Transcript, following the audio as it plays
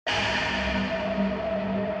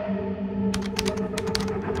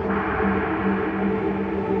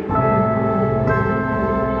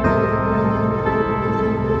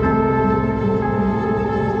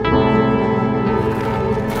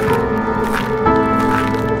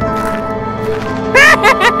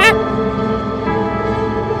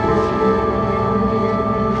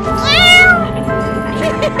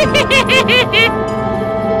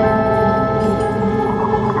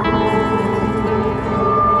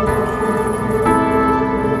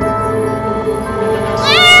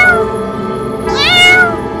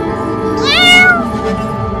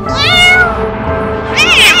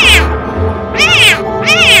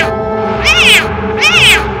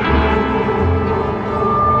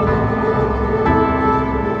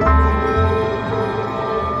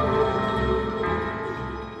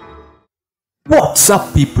What's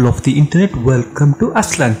up, people of the internet? Welcome to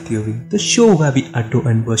Aslan Theory, the show where we adore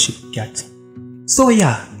and worship cats. So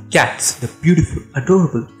yeah, cats, the beautiful,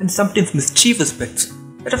 adorable and sometimes mischievous pets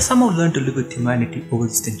that have somehow learned to live with humanity over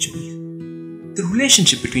the centuries. The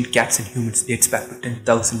relationship between cats and humans dates back to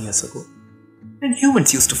 10,000 years ago. When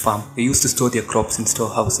humans used to farm, they used to store their crops in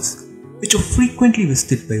storehouses, which were frequently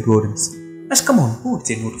visited by rodents. As come on, who would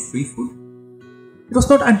say no to free food? It was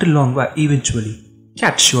not until long where eventually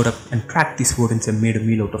cats showed up and tracked these rodents and made a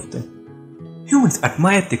meal out of them. Humans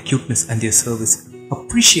admired their cuteness and their service,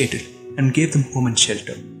 appreciated and gave them home and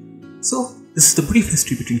shelter. So, this is the brief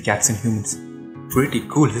history between cats and humans. Pretty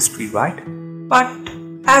cool history, right? But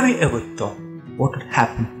have you ever thought what would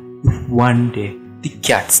happen if one day the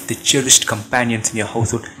cats, the cherished companions in your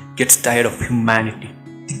household, gets tired of humanity,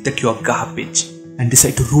 think that you are garbage and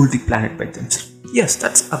decide to rule the planet by themselves? Yes,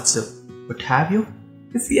 that's absurd. But have you?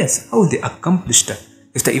 If yes, how will they accomplish that?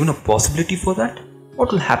 Is there even a possibility for that?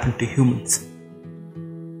 What will happen to humans?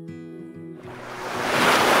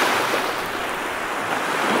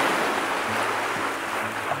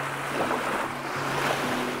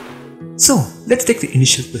 So, let's take the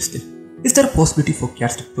initial question. Is there a possibility for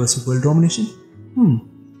cats to pursue world domination?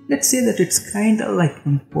 Let's say that it's kinda like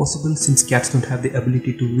impossible since cats don't have the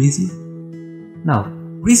ability to reason. Now,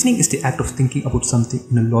 reasoning is the act of thinking about something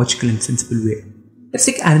in a logical and sensible way. Let's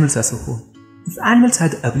take animals as a whole. If animals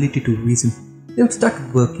had the ability to reason, they would start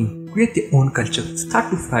working, create their own culture,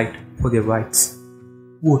 start to fight for their rights,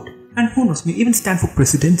 vote, and who knows, may even stand for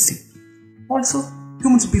presidency. Also,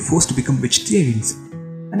 humans would be forced to become vegetarians,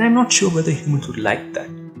 and I'm not sure whether humans would like that.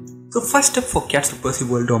 So first step for cats to pursue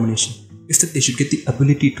world domination is that they should get the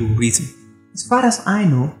ability to reason. As far as I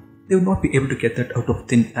know, they would not be able to get that out of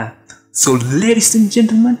thin air. So ladies and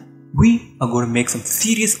gentlemen, we are going to make some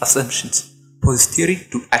serious assumptions for this theory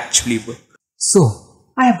to actually work.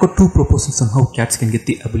 So, I have got two proposals on how cats can get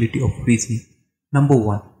the ability of reasoning. Number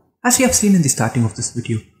one, as we have seen in the starting of this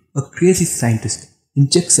video, a crazy scientist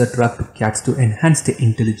injects a drug to cats to enhance their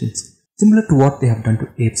intelligence, similar to what they have done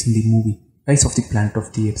to apes in the movie Rise of the Planet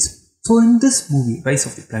of the Apes. So in this movie, Rise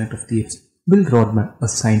of the Planet of the Apes, Bill Rodman, a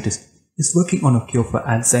scientist, is working on a cure for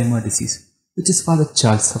Alzheimer's disease, which his father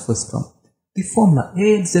Charles suffers from. The formula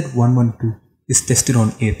ALZ112 is tested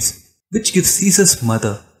on apes, which gives Caesar's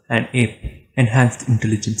mother, an ape, enhanced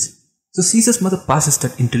intelligence. So Caesar's mother passes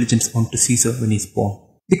that intelligence on to Caesar when he is born.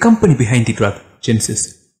 The company behind the drug,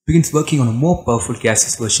 Genesis, begins working on a more powerful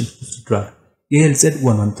gaseous version of the drug,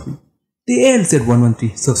 ALZ113. The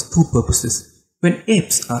ALZ113 serves two purposes. When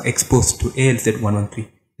apes are exposed to ALZ113,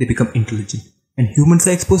 they become intelligent. And humans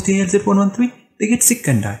are exposed to ALZ113, they get sick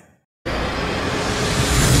and die.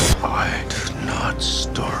 I did not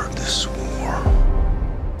start this war.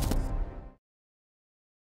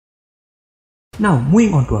 Now,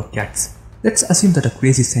 moving on to our cats. Let's assume that a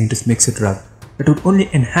crazy scientist makes a drug that would only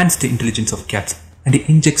enhance the intelligence of cats and he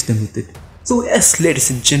injects them with it. So yes, ladies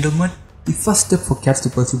and gentlemen, the first step for cats to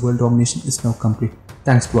pursue world domination is now complete,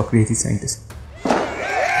 thanks to our crazy scientist.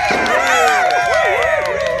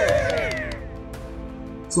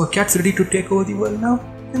 So are cats ready to take over the world now?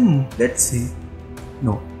 Let's see.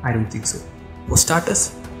 No, I don't think so. For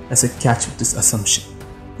starters, there's a catch with this assumption.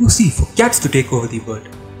 You see, for cats to take over the world,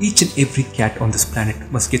 each and every cat on this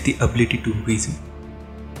planet must get the ability to reason.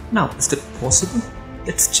 Now, is that possible?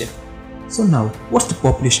 Let's check. So now, what's the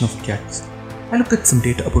population of cats? I looked at some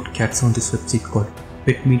data about cats on this website called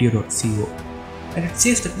petmedia.co, and it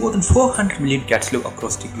says that more than 400 million cats live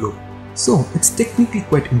across the globe. So, it's technically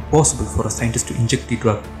quite impossible for a scientist to inject the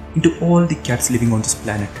drug into all the cats living on this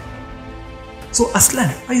planet. So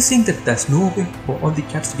Aslan, are you saying that there's no way for all the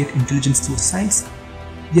cats to get intelligence through science?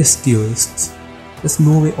 Yes, theorists. There's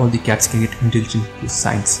no way all the cats can get intelligence through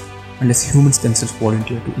science unless humans themselves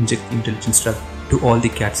volunteer to inject the intelligence drug to all the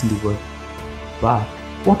cats in the world. But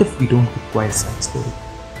what if we don't require science for it?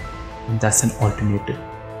 And that's an alternative.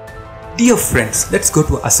 Dear friends, let's go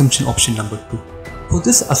to assumption option number 2. For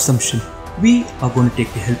this assumption, we are going to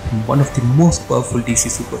take the help from one of the most powerful DC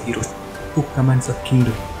superheroes who commands a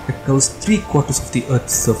kingdom that covers 3/4 of the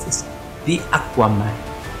Earth's surface, the Aquaman.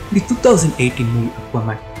 In the 2018 movie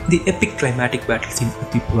Aquaman, the epic climatic battle scene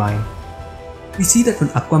at the Prime, we see that when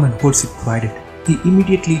Aquaman holds it trident, he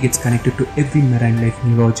immediately gets connected to every marine life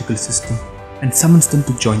neurological system and summons them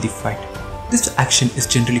to join the fight. This action is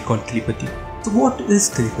generally called telepathy. So what is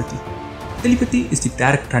telepathy? Telepathy is the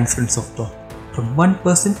direct transference of thought from one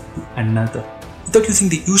person to another without using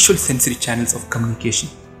the usual sensory channels of communication.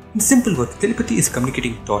 In simple words, telepathy is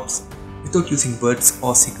communicating thoughts without using words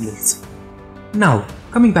or signals. Now,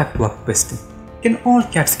 coming back to our question, can all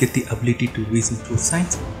cats get the ability to reason through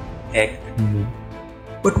science? Heck no.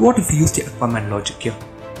 But what if we use the Aquaman logic here?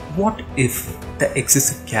 What if there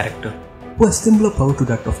exists a character who has similar power to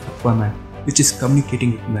that of Aquaman, which is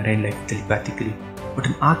communicating with marine life telepathically, but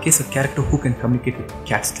in our case a character who can communicate with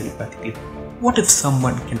cats telepathically? What if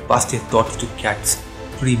someone can pass their thoughts to cats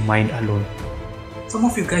through the mind alone? Some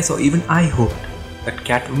of you guys, or even I, hoped that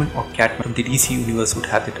Catwoman or Catman from the DC universe would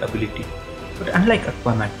have that ability, but unlike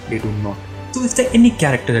Aquaman, they do not. So is there any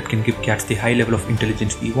character that can give cats the high level of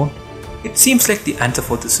intelligence we want? It seems like the answer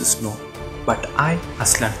for this is no, but I,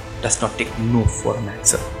 Aslan, does not take no for an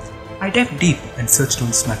answer. I dived deep and searched on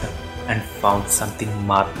this matter and found something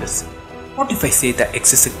marvelous. What if I say that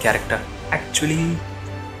exists a character? Actually,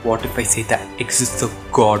 what if I say that exists a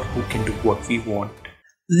god who can do what we want?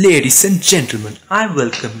 Ladies and gentlemen, I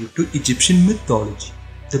welcome you to Egyptian mythology,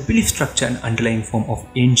 the belief structure and underlying form of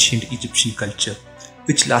ancient Egyptian culture,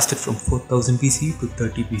 which lasted from 4000 BCE to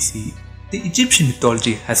 30 BCE. The Egyptian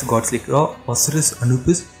mythology has gods like Ra, Osiris,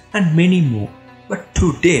 Anubis, and many more. But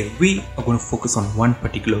today we are going to focus on one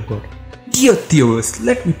particular god. Dear viewers,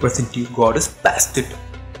 let me present to you goddess Bastet,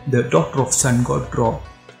 the daughter of sun god Ra.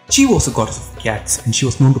 She was a goddess of cats and she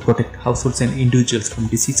was known to protect households and individuals from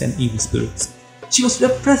disease and evil spirits. She was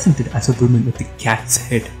represented as a woman with a cat's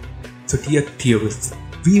head. So dear theorists,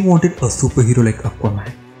 we wanted a superhero like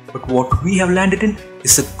Aquaman, but what we have landed in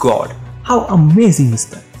is a god. How amazing is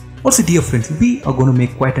that? Also dear friends, we are going to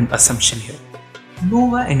make quite an assumption here.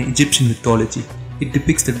 Nowhere in Egyptian mythology it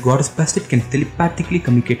depicts that goddess Bastet can telepathically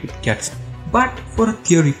communicate with cats, but for a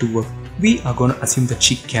theory to work, we are going to assume that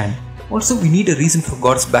she can. Also, we need a reason for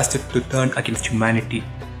goddess Bastet to turn against humanity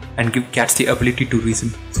and give cats the ability to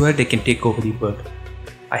reason so that they can take over the world.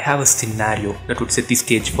 I have a scenario that would set the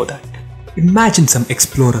stage for that. Imagine some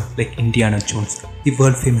explorer like Indiana Jones, the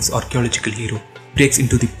world famous archaeological hero, breaks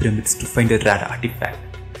into the pyramids to find a rare artifact,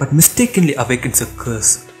 but mistakenly awakens a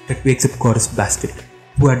curse that wakes up goddess Bastet,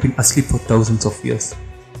 who had been asleep for thousands of years.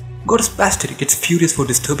 Goddess Bastet gets furious for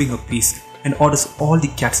disturbing her peace and orders all the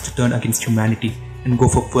cats to turn against humanity and go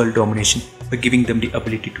for world domination by giving them the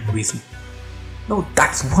ability to reason. Now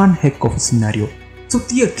that's one heck of a scenario. So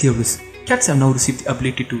dear theorists, cats have now received the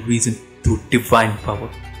ability to reason through divine power,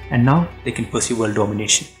 and now they can pursue world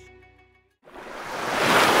domination.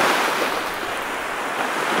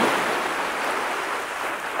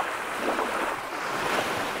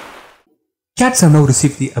 Cats have now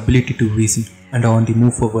received the ability to reason and are on the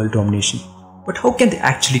move for world domination. But how can they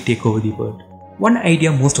actually take over the world? One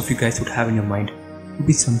idea most of you guys would have in your mind would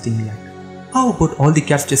be something like, how about all the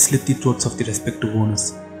cats just slit the throats of the respective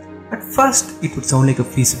owners? At first, it would sound like a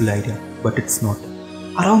feasible idea, but it's not.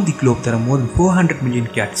 Around the globe, there are more than 400 million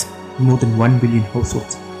cats in more than 1 billion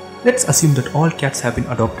households. Let's assume that all cats have been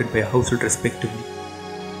adopted by a household respectively.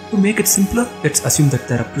 To make it simpler, let's assume that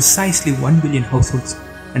there are precisely 1 billion households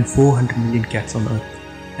and 400 million cats on earth,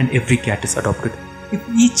 and every cat is adopted. If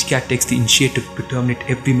each cat takes the initiative to terminate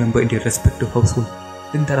every member in their respective household,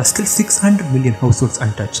 then there are still 600 million households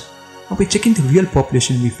untouched. Now by checking the real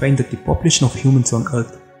population, we find that the population of humans on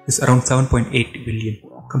earth is around 7.8 billion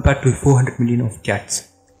compared to 400 million of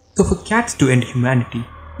cats. So for cats to end humanity,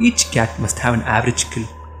 each cat must have an average kill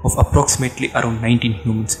of approximately around 19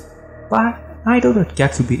 humans. But I doubt that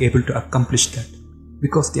cats will be able to accomplish that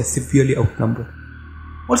because they are severely outnumbered.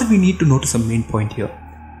 Also, we need to notice a main point here.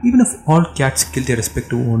 Even if all cats kill their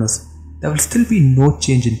respective owners, there will still be no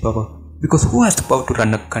change in power, because who has the power to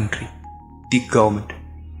run a country? The government.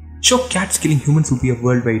 Sure, cats killing humans will be a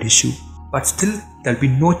worldwide issue, but still there will be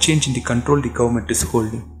no change in the control the government is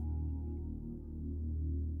holding.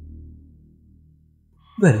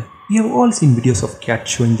 Well, we have all seen videos of cats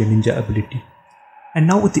showing their ninja ability, and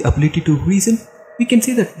now with the ability to reason, we can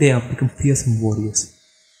say that they have become fearsome warriors.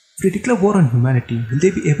 If they declare war on humanity, will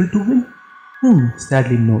they be able to win?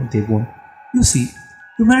 Sadly no, they won't. You see,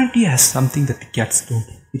 humanity has something that the cats don't,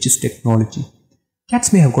 which is technology.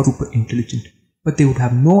 Cats may have got super intelligent, but they would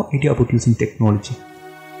have no idea about using technology.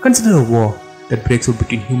 Consider a war that breaks out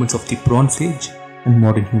between humans of the Bronze Age and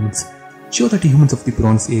modern humans. Sure that the humans of the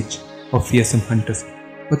Bronze Age are fearsome hunters,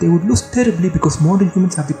 but they would lose terribly because modern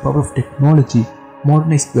humans have the power of technology,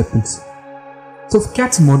 modernized weapons. So if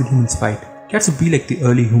cats and modern humans fight, cats would be like the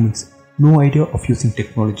early humans, no idea of using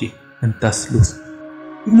technology, and thus lose.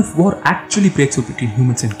 Even if war actually breaks out between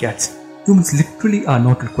humans and cats, humans literally are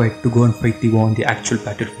not required to go and fight the war on the actual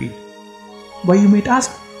battlefield. Why, you might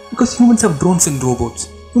ask? Because humans have drones and robots.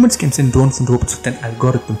 Humans can send drones and robots with an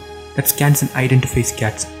algorithm that scans and identifies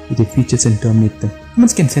cats with their features and terminate them.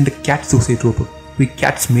 Humans can send a cat suicide robot to a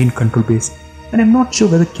cat's main control base, and I'm not sure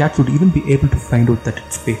whether cats would even be able to find out that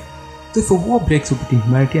it's fake. So if a war breaks out between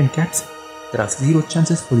humanity and cats, there are zero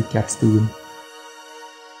chances for the cats to win.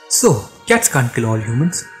 So, cats can't kill all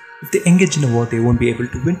humans. If they engage in a war, they won't be able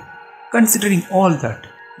to win. Considering all that,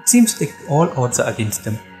 it seems like all odds are against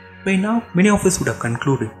them. By now, many of us would have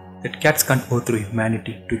concluded that cats can't overthrow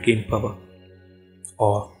humanity to gain power.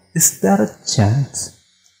 Or is there a chance?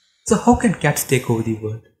 So how can cats take over the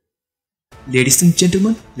world? Ladies and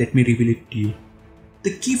gentlemen, let me reveal it to you.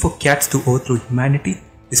 The key for cats to overthrow humanity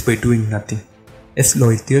is by doing nothing. Yes,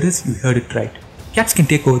 loyal theorists, you heard it right. Cats can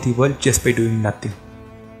take over the world just by doing nothing.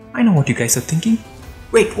 I know what you guys are thinking.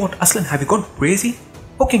 Wait, what, Aslan, have you gone crazy?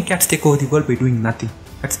 How can cats take over the world by doing nothing?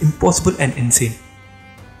 That's impossible and insane.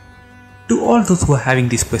 To all those who are having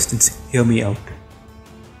these questions, hear me out.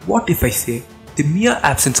 What if I say the mere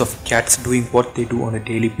absence of cats doing what they do on a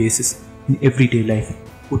daily basis in everyday life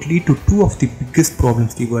would lead to two of the biggest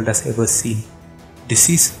problems the world has ever seen: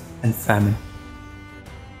 disease and famine.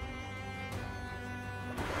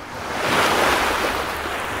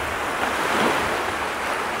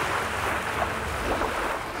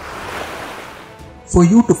 For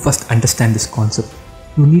you to first understand this concept,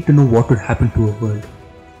 you need to know what would happen to a world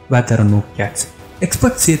where there are no cats.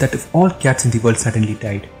 Experts say that if all cats in the world suddenly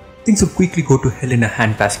died, things would quickly go to hell in a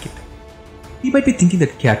handbasket. You might be thinking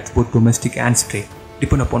that cats, both domestic and stray,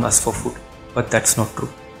 depend upon us for food, but that's not true.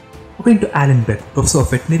 According to Alan Beck, Professor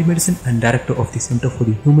of Veterinary Medicine and Director of the Center for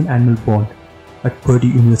the Human-Animal Bond at Purdue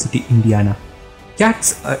University, Indiana,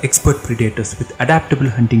 cats are expert predators with adaptable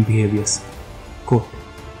hunting behaviors. Quote,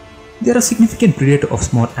 "They are a significant predator of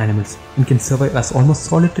small animals and can survive as almost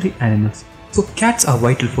solitary animals. So cats are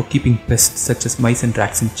vital for keeping pests such as mice and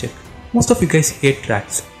rats in check. Most of you guys hate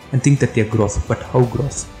rats and think that they are gross, but how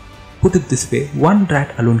gross? Put it this way, one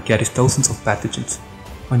rat alone carries thousands of pathogens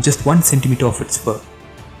on just 1 centimeter of its fur,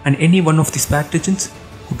 and any one of these pathogens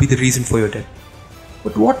could be the reason for your death.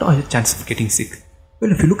 But what are your chances of getting sick?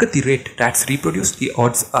 Well, if you look at the rate rats reproduce, the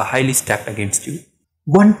odds are highly stacked against you.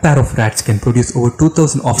 One pair of rats can produce over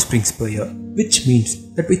 2,000 offsprings per year, which means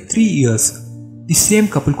that by 3 years, the same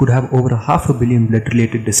couple could have over 500 million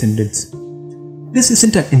blood-related descendants. This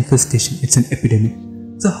isn't an infestation, it's an epidemic.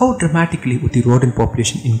 So how dramatically would the rodent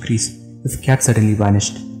population increase if cats suddenly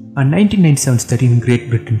vanished? A 1997 study in Great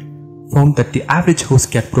Britain found that the average house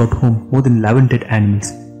cat brought home more than 11 dead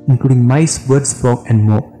animals, including mice, birds, frogs and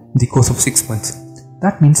more, in the course of 6 months.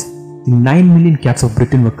 That means the 9 million cats of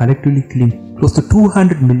Britain were collectively killing close to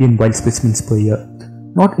 200 million wild specimens per year,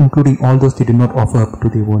 not including all those they did not offer up to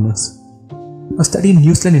their owners. A study in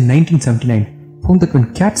New Zealand in 1979 found that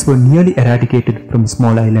when cats were nearly eradicated from a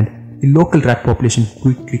small island, the local rat population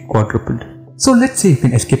quickly quadrupled. So let's say you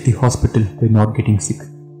can escape the hospital by not getting sick,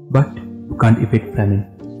 but you can't evade famine.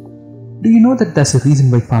 Do you know that there's a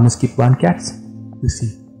reason why farmers keep barn cats? You see,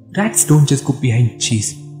 rats don't just go behind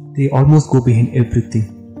cheese, they almost go behind everything.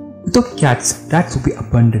 Without cats, rats would be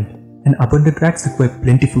abundant, and abundant rats require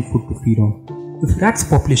plentiful food to feed on. If rats'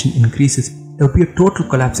 population increases, there would be a total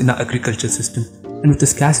collapse in our agriculture system, and with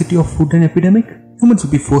the scarcity of food and epidemic, humans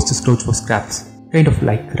would be forced to scrounge for scraps, kind of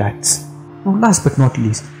like rats. Now last but not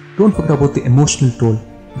least, don't forget about the emotional toll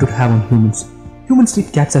it would have on humans. Humans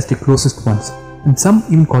treat cats as their closest ones, and some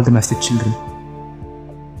even call them as their children.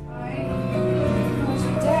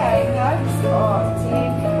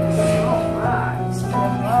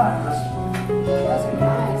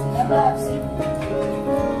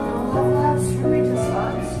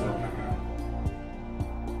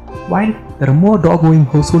 While there are more dog-owning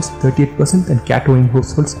households 38% and cat-owning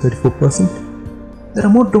households 34%, there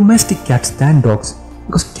are more domestic cats than dogs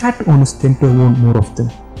because cat owners tend to own more of them.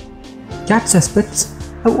 Cats as pets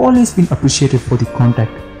have always been appreciated for the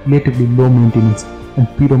contact, relatively low maintenance, and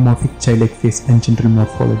pedomorphic childlike face and general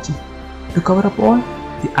morphology. To cover up all,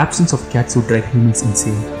 the absence of cats would drive humans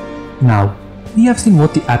insane. Now, we have seen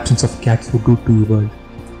what the absence of cats would do to the world.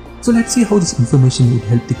 So let's see how this information would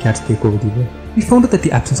help the cats take over the world. We found out that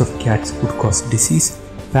the absence of cats would cause disease,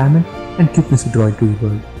 famine, and cuteness withdrawal to the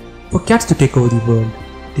world. For cats to take over the world,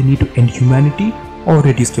 they need to end humanity or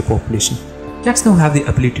reduce their population. Cats now have the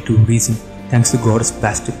ability to reason thanks to Goddess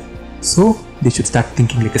Bastet, so they should start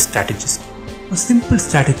thinking like a strategist. A simple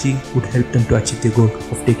strategy would help them to achieve their goal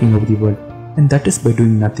of taking over the world, and that is by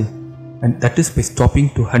doing nothing, and that is by stopping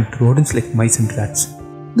to hunt rodents like mice and rats.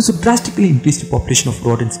 This would drastically increase the population of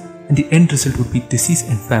rodents, and the end result would be disease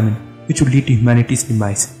and famine, which would lead to humanity's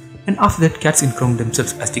demise, and after that cats can crown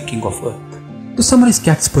themselves as the king of earth. To summarize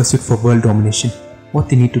cats' pursuit for world domination, what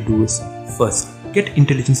they need to do is, first, get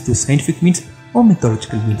intelligence through scientific means or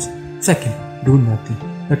mythological means. Second, do nothing,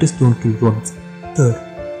 that is don't kill rodents. Third,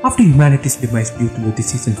 after humanity's demise due to the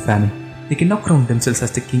disease and famine, they can now crown themselves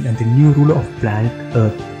as the king and the new ruler of planet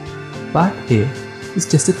Earth. But hey, it's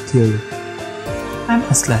just a theory. I'm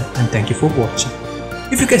Aslan and thank you for watching.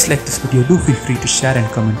 If you guys like this video, do feel free to share and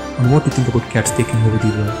comment on what you think about cats taking over the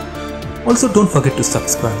world. Also, don't forget to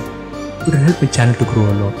subscribe. It will help my channel to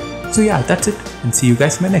grow a lot. So yeah, that's it, and see you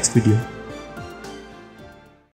guys in my next video.